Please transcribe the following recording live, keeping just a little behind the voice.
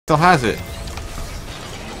Still has it.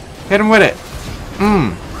 Hit him with it.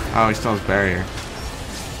 Oh, he still has barrier.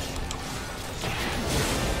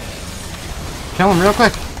 Kill him real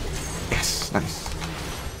quick. Yes, nice.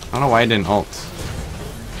 I don't know why I didn't ult.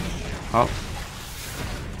 Oh.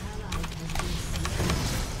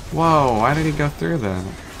 Whoa, why did he go through that?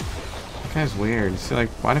 That guy's weird. See, like,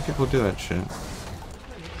 why do people do that shit?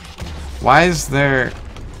 Why is their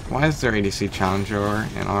ADC challenger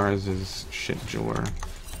and ours is shit jor?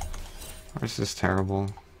 Ours is terrible.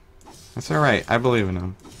 That's alright, I believe in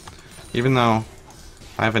him. Even though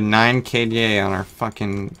I have a 9 KDA on our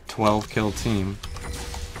fucking 12 kill team.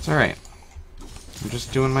 It's alright. I'm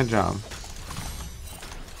just doing my job.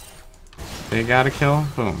 They got a kill?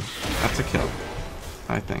 Boom. That's a kill.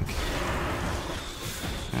 I think.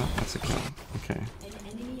 Yeah, that's a kill. Okay.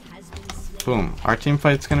 Boom. Our team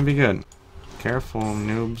fight's gonna be good. Careful,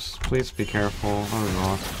 noobs. Please be careful. Oh, we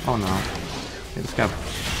lost. Oh no. They just got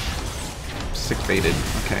sick baited.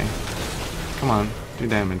 Okay. Come on. Do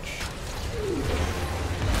damage.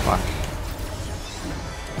 Fuck.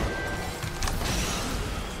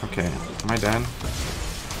 Okay. Am I dead?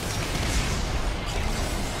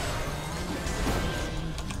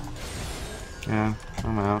 Yeah,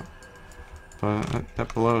 I'm out. But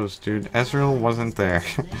that blows, dude. Ezreal wasn't there.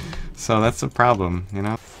 So that's a problem, you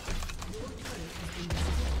know?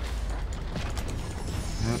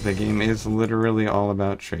 Yeah, the game is literally all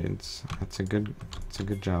about trades. It's a good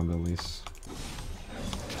job, at least.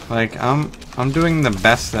 Like, I'm doing the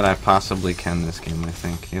best that I possibly can this game, I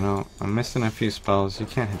think, you know? I'm missing a few spells. You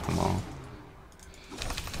can't hit them all.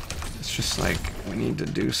 It's just like, we need to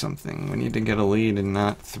do something. We need to get a lead and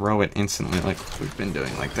not throw it instantly like we've been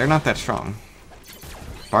doing. Like, they're not that strong.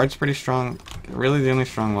 Bard's pretty strong. Really, the only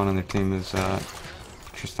strong one on their team is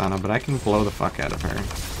Tristana, but I can blow the fuck out of her.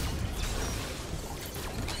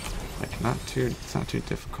 Like, it's not too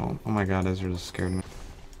difficult. Oh my god, Ezreal scared me.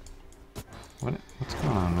 What's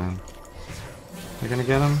going on, man? They're gonna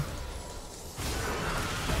get him?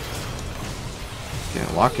 Okay,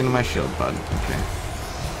 walk into my shield, bud. Okay.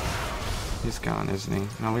 He's gone, isn't he?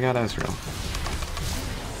 No, we got Ezreal.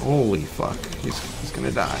 Holy fuck. He's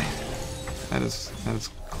gonna die. That is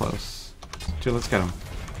close. Dude, let's get him.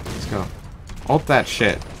 Let's go. Ult that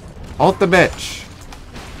shit. Ult the bitch.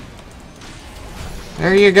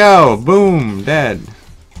 There you go. Boom. Dead.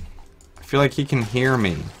 I feel like he can hear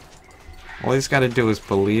me. All he's gotta do is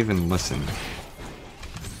believe and listen.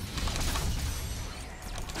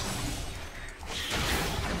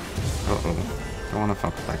 Uh-oh. Don't wanna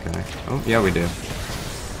fuck with that guy. Oh, yeah, we do.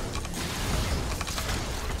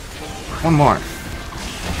 One more.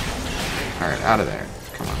 Alright, out of there.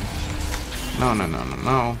 Come on. No, no, no, no,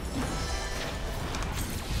 no.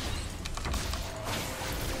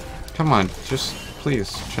 Come on, just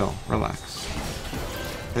please chill, relax.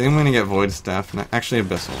 I think I'm gonna get Void Staff, actually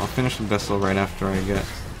Abyssal. I'll finish Abyssal right after I get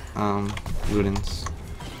Ludens.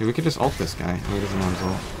 Dude, we could just ult this guy. He doesn't have his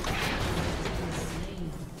ult.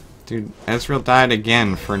 Dude, Ezreal died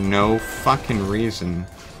again for no fucking reason.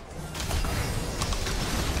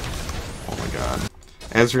 Oh my god.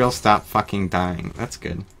 Ezreal, stop fucking dying. That's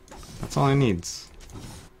good. That's all he needs.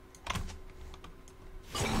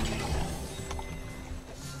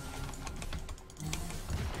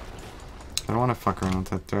 I don't want to fuck around with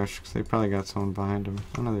that Thresh, because they probably got someone behind him.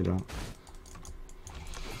 Oh no, they don't.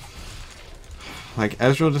 Like,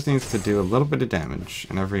 Ezreal just needs to do a little bit of damage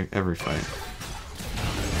in every fight.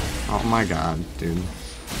 Oh my god, dude.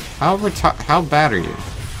 How bad are you?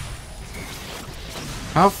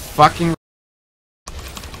 How fucking...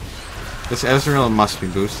 This Ezreal must be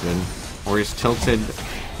boosted. Or he's tilted.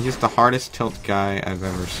 He's the hardest tilt guy I've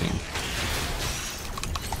ever seen.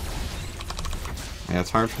 Yeah, it's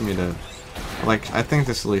hard for me to... Like, I think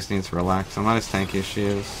this at least needs to relax. I'm not as tanky as she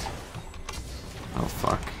is. Oh,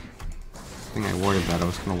 fuck. I think I warded that. I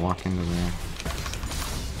was gonna walk into there.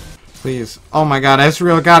 Please. Oh my god,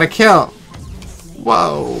 Ezreal got a kill!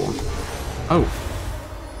 Whoa! Oh.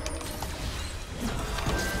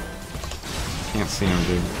 Can't see him,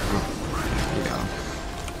 dude. Oh, there we go.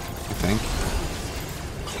 I think.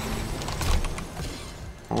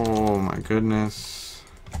 Oh my goodness.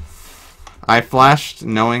 I flashed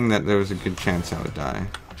knowing that there was a good chance I would die.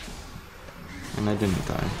 And I didn't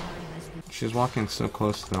die. She's walking so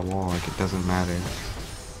close to that wall like it doesn't matter.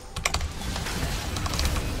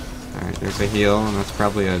 Alright, there's a heal, and that's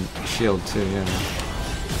probably a shield too, yeah.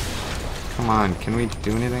 Come on, can we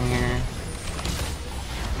do anything here?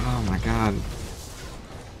 Oh my god.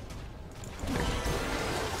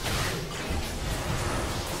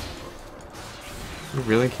 We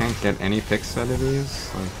really can't get any picks out of these?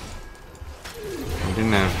 Like, I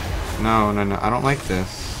didn't have... No, no, no, I don't like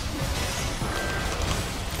this.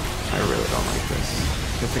 I really don't like this.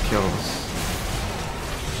 Get the kills.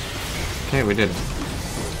 Okay, we did it.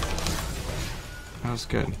 That was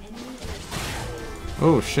good.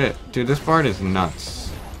 Oh shit. Dude, this Bard is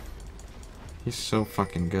nuts. He's so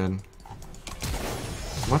fucking good.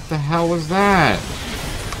 What the hell was that?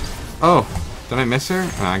 Oh, did I miss her?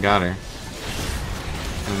 Oh, I got her.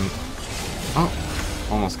 And, oh,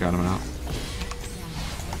 almost got him out.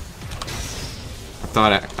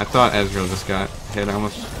 I thought Ezreal just got hit. I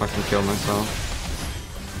almost fucking killed myself.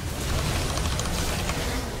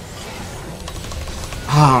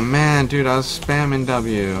 Oh man, dude, I was spamming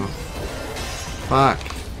W. Fuck.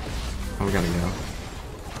 Oh, we gotta go.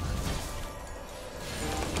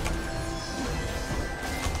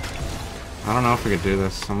 I don't know if we could do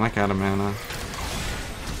this. I'm like out of mana.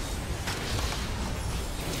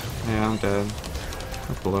 Yeah, I'm dead.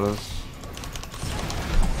 That blows.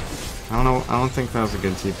 I don't know. I don't think that was a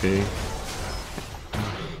good TP.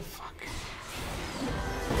 Oh, fuck.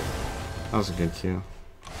 That was a good Q.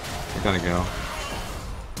 I gotta go.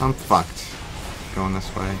 I'm fucked. Going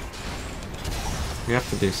this way. We have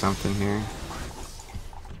to do something here.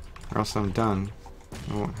 Or else I'm done.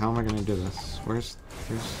 Oh, how am I gonna do this? Where's...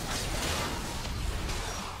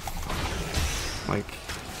 Like...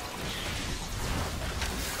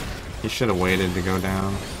 He should have waited to go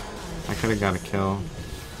down. I could have got a kill.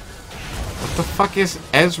 What the fuck is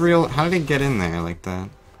Ezreal? How did he get in there like that?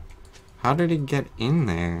 How did he get in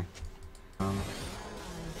there?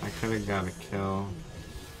 I could have got a kill.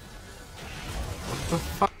 What the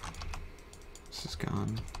fuck? This is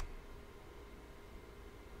gone.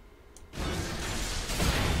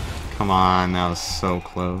 Come on, that was so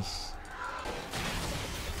close.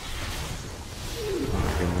 Oh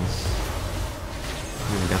my goodness.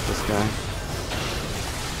 I'm gonna get this guy.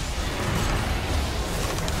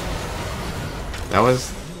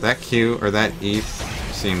 That Q, or that E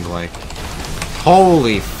seemed like...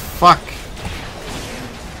 Holy fuck!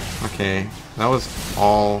 Okay, that was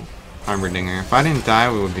all Heimerdinger. If I didn't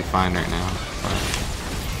die, we would be fine right now.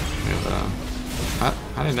 But,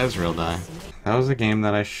 how did Ezreal die? That was a game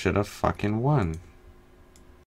that I should have fucking won.